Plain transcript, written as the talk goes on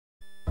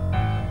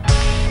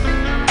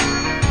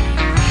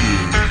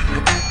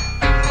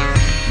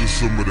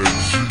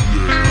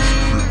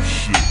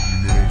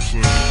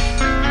saying?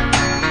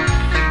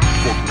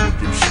 Fucking with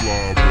them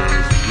slob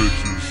ass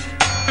bitches.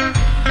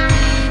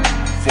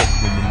 Fuck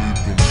them and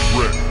leave them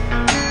wet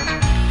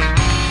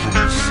from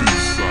the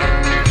seaside.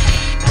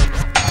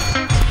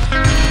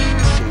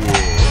 So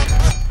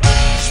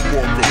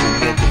spark up a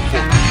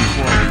motherfucking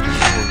chronic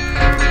joint.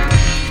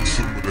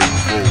 Some of that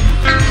roll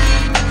with that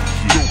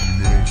shit,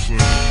 you know what I'm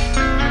saying?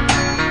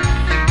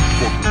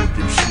 Fucking with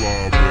them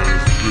slob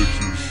ass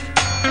bitches.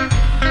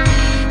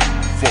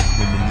 Fuck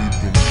them and leave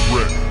them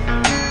wet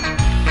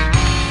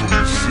from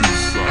the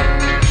seaside.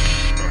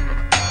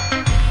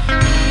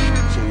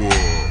 So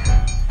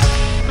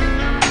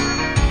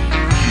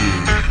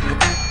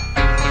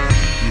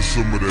there's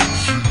some of that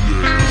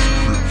G-ass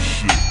Crips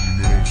shit, you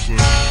know what I'm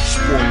saying?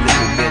 Spark up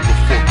a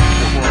motherfucking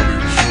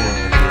chronic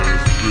slob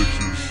ass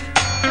bitches.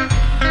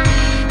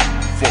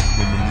 Fuck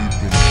them and leave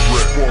them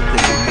wet. Spark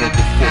up a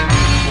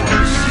motherfucking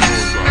chronic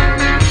seaside.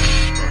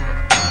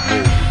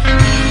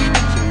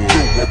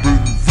 I've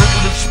been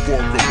ripping it, spark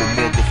up a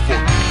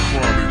motherfucking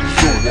chronic.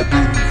 I've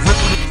been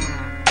ripping it.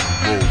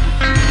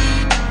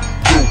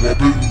 I've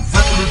been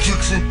ripping the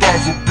chicks and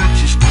thighs of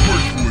bitches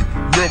quickly.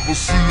 Never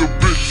see a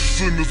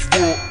bitch in this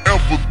world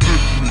ever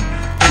did me.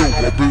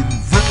 I've been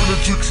ripping the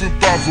chicks and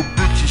thighs of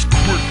bitches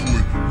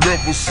quickly.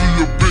 Never see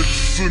a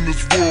bitch in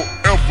this world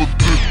ever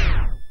did me.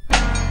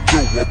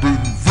 I've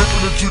been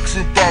ripping the chicks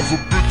and thighs of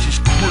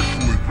bitches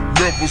quickly.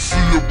 Never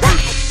see a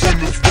bitch in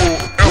this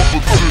world ever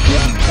did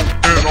me.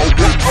 And I'll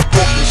wait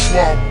fucking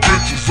slob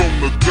bitches on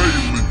the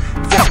daily.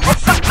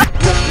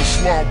 Fucking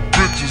slob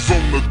bitches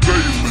on the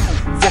daily.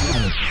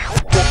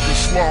 Fucking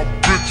slob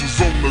bitches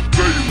on the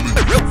daily.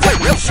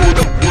 Fucking so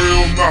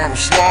well, now them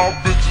slob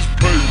bitches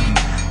pay me.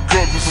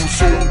 Cause I'm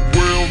so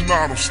well,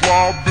 now them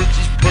slob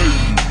bitches pay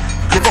me.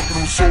 Cause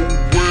I'm so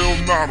well,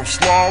 now them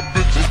slob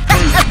bitches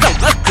pay me.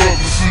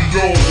 Cause see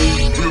y'all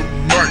them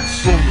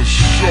nights on the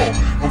shore.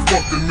 I'm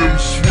fucking them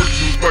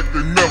switches like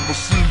they never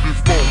seen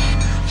before.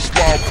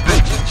 Slob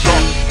bitches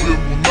jocking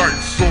them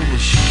nights on the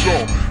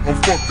shore. I'm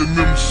fucking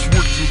them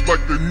switches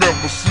like they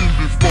never seen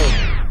before.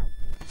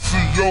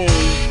 See y'all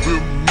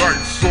them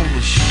nights on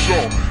the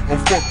shore. I'm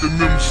fucking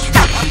them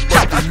switches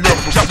like they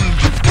never seen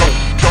before.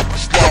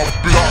 Slob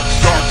bitch,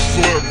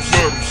 let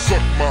them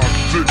suck my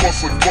dick.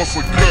 Bust a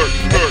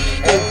nut,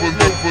 over and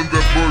over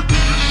that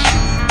burgundy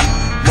shit.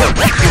 Like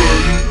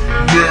Cuddy,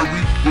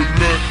 Mary, with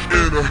nut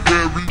in a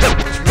hairy.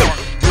 Swat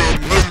them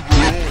neighbor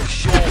on the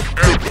shore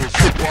at the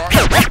spot.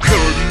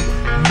 Cuddy,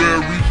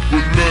 Mary,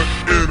 with nut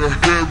in a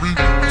hairy.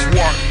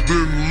 Swat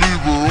them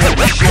lever on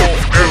the shore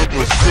at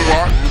the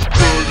spot.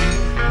 Cuddy,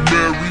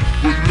 Mary,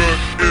 with nut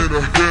in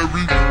a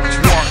hairy.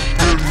 Swat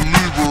them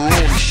lever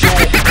on the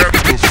shore at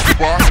the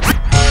spot.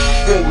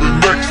 For the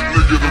next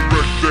nigga to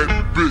wreck that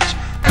bitch.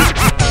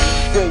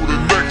 For the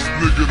next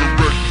nigga to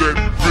wreck that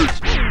bitch.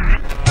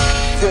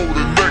 For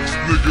the next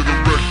nigga to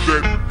wreck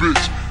that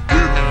bitch.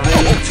 Then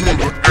roll to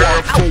the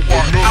afro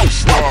another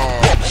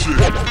slob shit.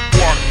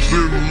 Watch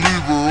them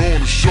leave her on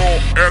the shore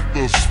at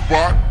the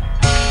spot.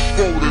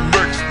 For the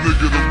next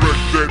nigga to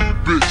wreck that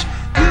bitch.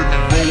 Then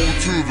roll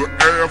to the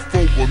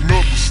afro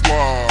another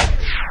slob.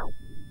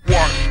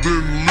 Watch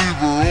them leave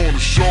her on the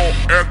shore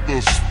at the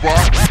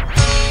spot.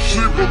 She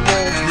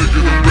belongs,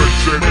 nigga, to wreck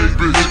that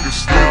bitch. Nigga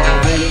slide,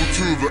 roll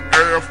to the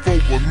afro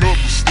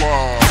another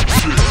slob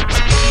shit.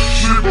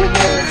 She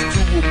belongs to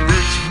a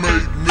bitch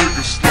made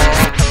nigga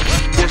slide,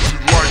 but she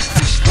likes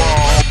to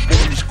slob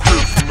on these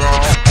Crips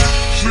now.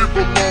 She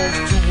belongs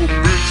to a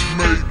bitch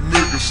made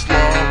nigga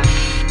slide,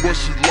 but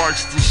she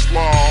likes to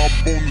slob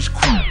on these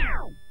Crips.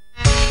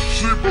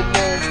 She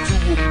belongs to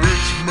a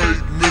bitch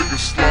made nigga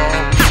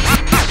slide,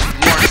 but she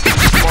likes to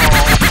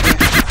slob on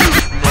these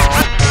Crips now.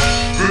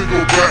 Then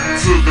go back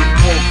to the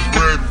punk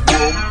red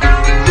rum,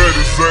 let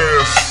his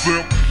ass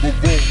simp, but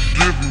won't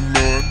give him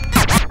none.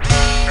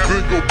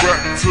 Then go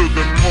back to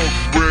the punk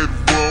red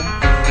rum,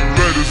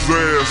 let his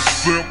ass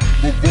simp,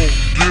 but won't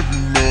give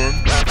him none.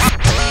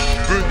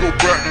 Then go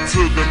back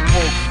to the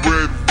punk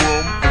red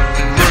rum,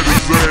 let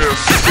his ass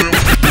simp,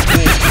 but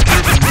won't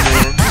give him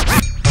none.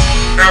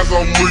 As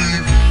I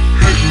leave,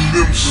 hitting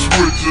them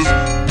switches,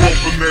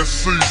 bumping that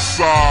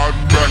seaside,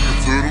 mackin'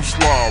 to them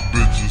slob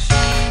bitches.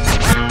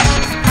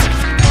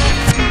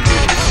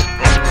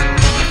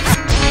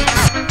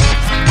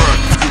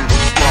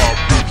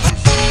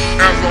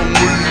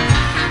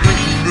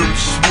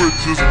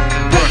 Switches,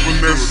 bumping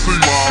that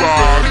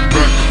seaside,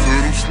 back to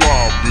them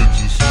slob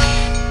bitches.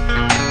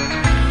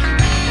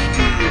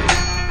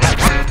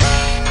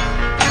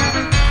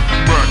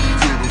 Back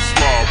to them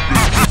slob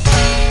bitches.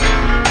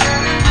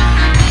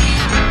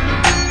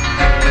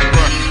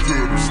 Back to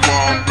them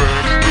slob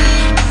ass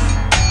bitches.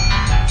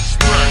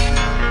 Smack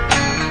it.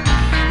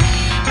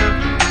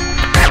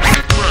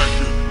 Smack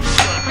it.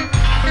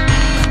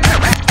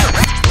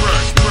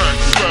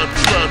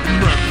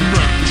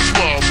 Smack the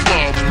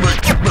slob,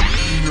 make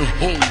your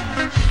home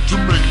to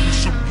make me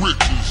some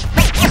riches.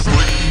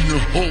 Making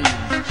your home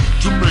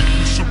to make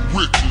me some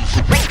riches.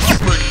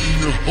 Making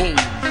your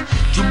home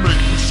to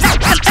make me some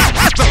riches.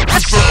 Cause I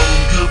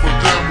don't give a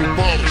damn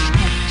about a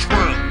scoop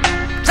tramp.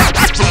 I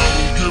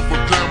don't give a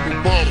damn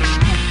about a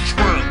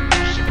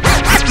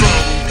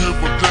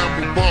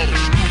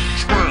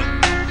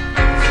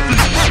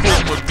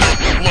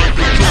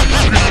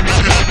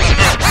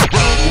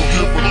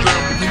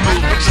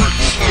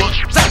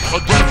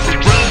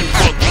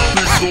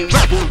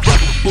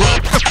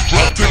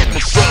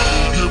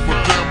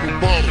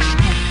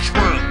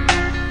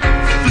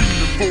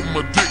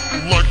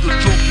the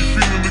junkie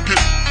feeling to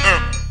get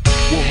amped.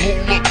 Well,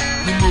 hold up,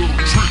 you little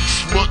trick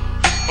slut.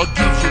 I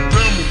gives a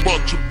damn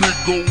about your big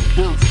old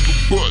birthday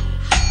butt.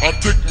 I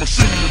take my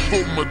semen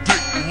for my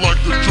dick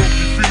like a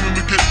junkie feeling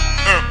to get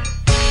amped.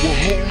 Well,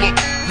 hold up,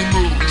 you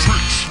little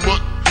trick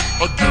slut.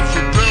 I gives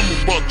a damn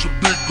about your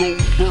big old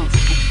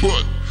birthday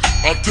butt.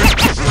 I take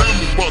my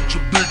semen about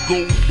your big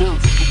old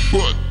birthday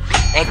butt.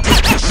 I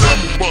take my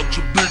semen about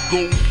your big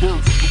old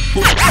birthday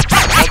butt.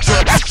 I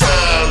take my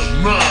size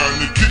 9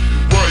 and get you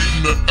right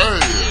in the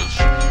ass.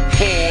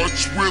 Hard,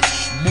 swift,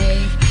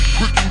 smooth,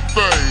 quick and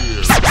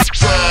fast.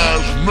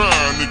 Size 9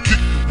 and get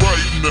you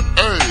right in the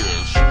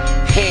ass.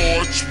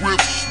 Hard,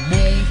 swift,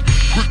 smooth,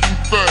 quick and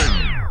fast.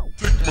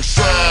 Take my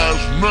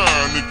size 9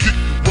 and get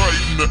you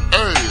right in the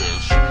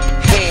ass.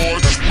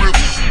 Hard, swift,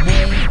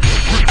 smooth,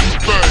 quick and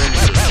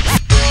fast.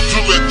 To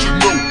let you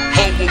know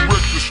how I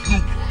wreck the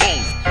Snoop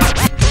home.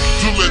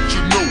 To let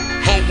you know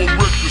how I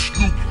wreck the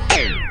Snoop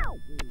home.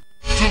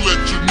 To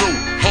let you know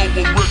how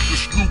I wreck the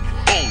Snoop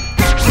home.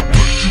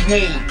 Put you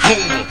on the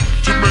corner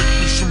to make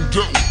me some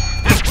dough.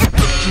 Put you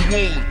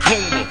on the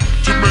corner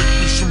to make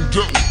me some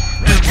dough.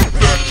 If you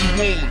got you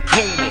on the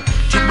corner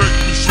to make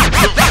me some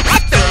dough.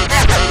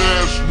 That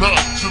ass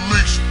knots at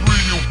least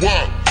 3 a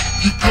while.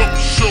 You come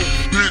show,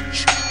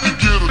 bitch. You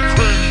get a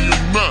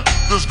cranium knot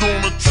that's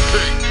gonna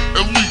take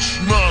at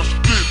least 9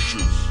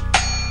 stitches.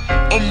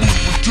 I'm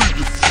moving to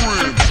your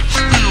friends,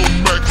 still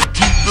Maccin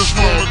to this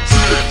gonna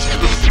take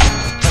at least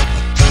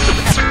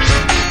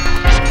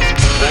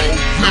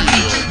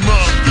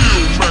 9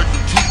 still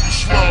Maccin to your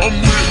slime. I'm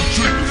moving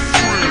to your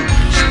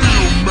friends,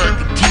 still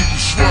Maccin to your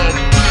slime,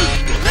 bitch.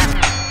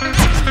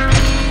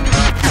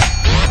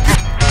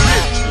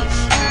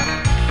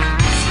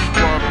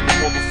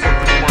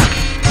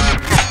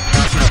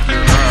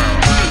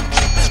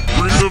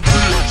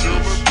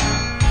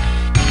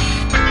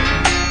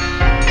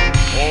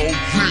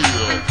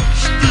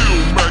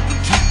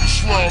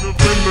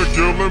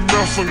 Killing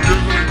Maccin,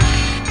 getting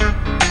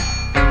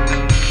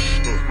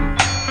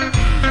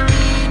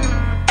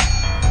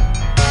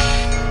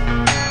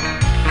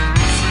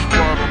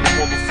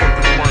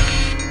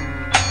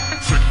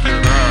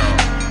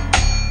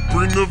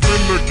bring the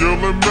vinegar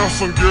and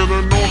Maccin,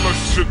 getting all that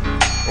shit.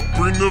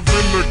 Bring the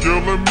vinegar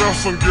and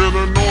Maccin,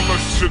 getting all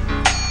that shit.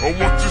 I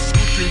want you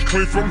squeaking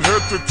clean from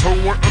head to toe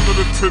and under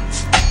the tits.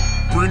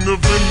 Bring the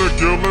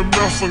vinegar and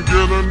Maccin,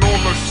 getting all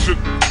that shit.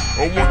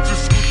 I want you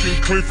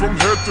squeaking clean from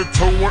head to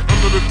toe and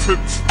under the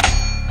tits.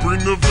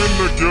 Bring the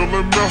vinegar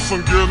and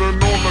Maccin,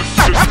 getting all that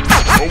shit.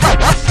 I want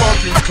you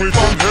squeaking clean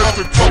from head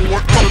to toe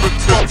and under the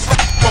tits.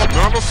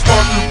 Now to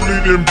stop you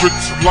bleeding,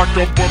 bitch, like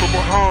a butter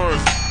behind.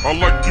 I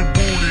like your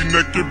booty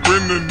naked,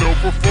 bending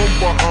over from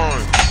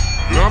behind.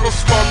 Now to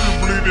stop you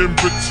bleeding,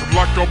 bitch,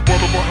 like a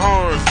butter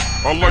behind.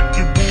 I like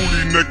your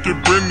booty naked,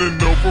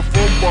 bending over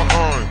from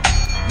behind.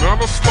 Now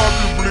to stop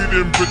you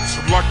bleeding, bitch,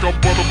 like a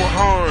butter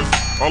behind.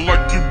 I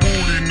like your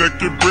booty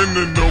naked,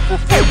 bending over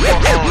from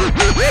behind.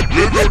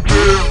 Little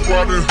dead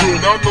Riding Hood,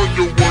 I know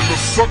you wanna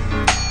suck.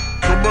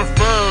 Coming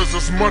fast,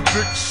 that's my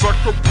dick, suck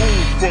a boom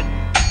fuck.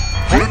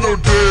 Little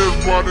dead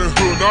Riding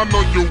Hood, I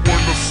know you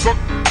wanna suck.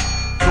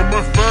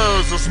 Coming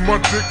fast, that's my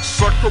dick,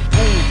 suck a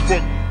boom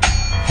fuck.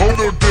 Hold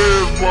on,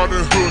 dead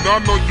Riding Hood, I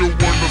know you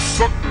wanna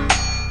suck.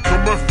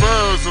 Coming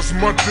fast, that's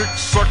my dick,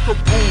 suck a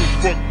boom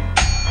fuck.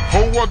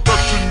 Oh, I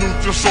thought you knew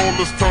just all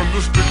this time,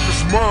 this dick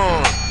is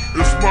mine.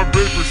 It's my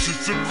baby,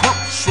 she's a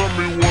Crips, some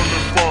me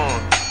wanna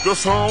find.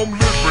 That's how I'm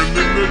living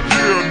in the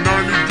year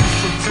 90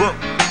 decent trap.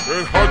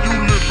 And how you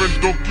living,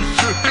 donkey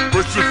shit,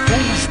 racing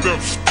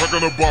footsteps.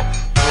 Talking about,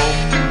 come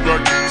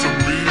back to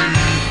me.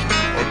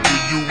 I'll do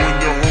you and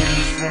your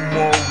homies from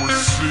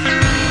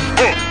overseas.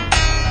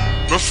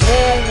 That's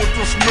wrong with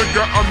this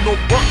nigga, I know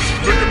butts.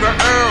 Licking the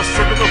ass,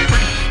 sucking the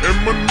feet, and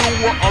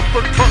manure out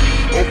the cut.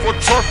 Over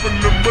turfing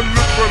and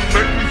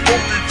manipulating,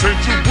 funky,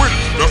 changing wit.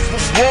 That's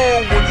what's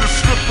wrong when you're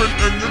slipping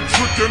and you're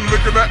tricking,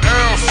 licking the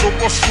ass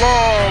of a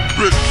slob,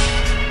 bitch.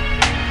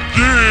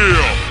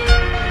 Yeah,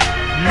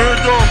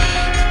 nigga,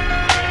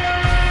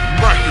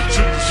 Maccin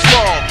to the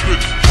slob,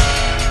 bitch.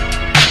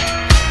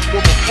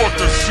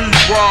 Motherfucking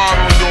C-Ride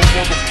on your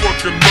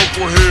motherfucking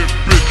knucklehead,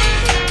 bitch.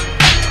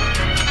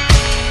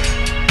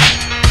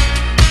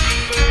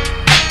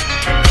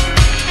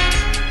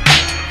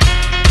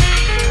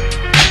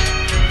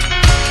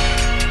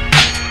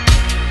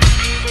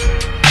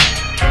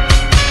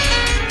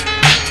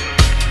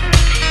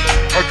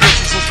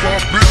 My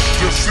bitch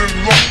just in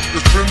luck,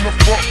 it's been the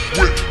fuck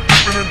with.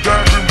 Dipping and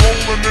diving,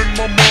 rolling in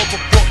my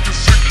motherfucking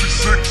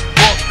 66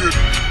 bucket.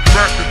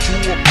 Maccin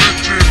to a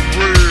bitch in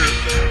red.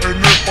 And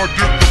if I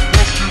get the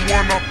pussy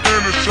when I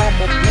finish,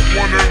 I'ma put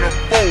one in her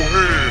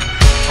forehead.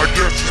 I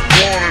guess it's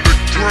part of the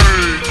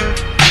trade.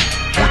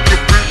 With the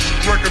bitch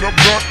drinking up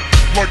nut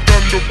like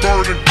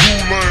Thunderbird and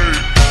Kool-Aid.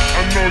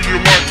 I know you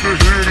like to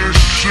hear this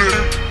shit.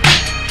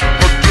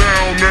 A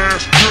down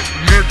ass trip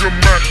nigga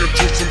Maccin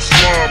to some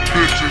slob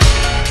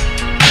bitches.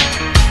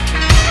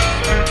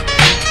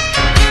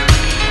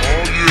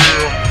 Oh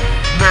yeah,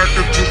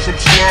 Maccin to some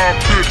slob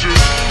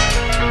bitches.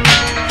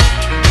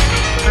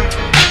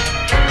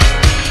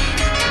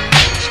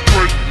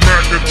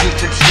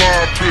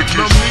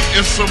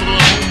 And some of the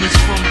homies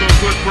from the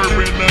hood were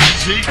in a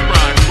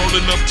G-Ride,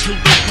 rolling up to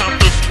the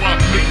counter, swap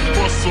me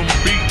for some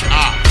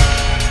B.I.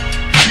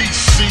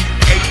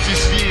 TCH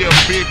this year,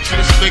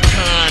 bitches, the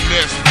kind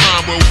that's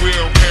fine with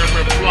wheel hair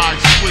and fly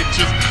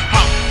switches.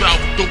 Hopped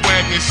out the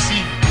wagon,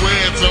 see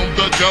breads on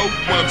the gold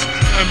ones,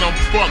 and I'm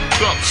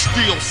fucked up,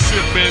 still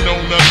sipping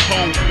on the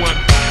cold one.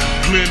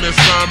 Glennis,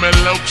 I'm in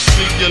low,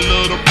 see a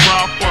little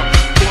proper,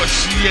 but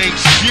she ain't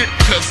shit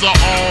cause I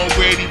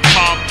already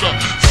popped up.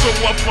 So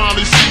I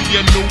finally see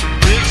a new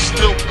bitch,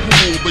 still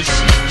cool, but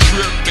she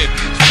trippin',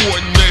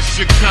 sporting that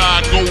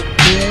Chicago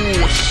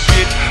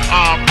bullshit.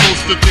 I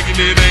posted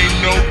thinking it ain't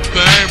no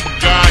thing, but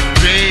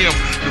goddamn,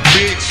 the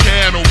bitch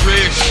had on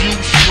red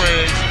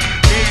shoestrings.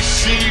 Is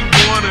she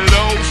one of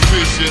those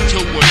fishing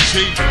to a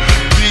T?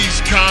 These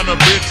kind of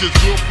bitches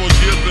good for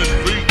giving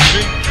VG.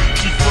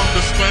 She from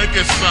the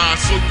spanking side,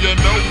 so you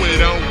know it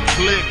don't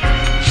click.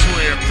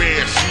 Tramp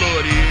ass,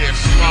 slutty ass,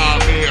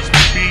 slob ass,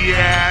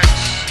 bitch.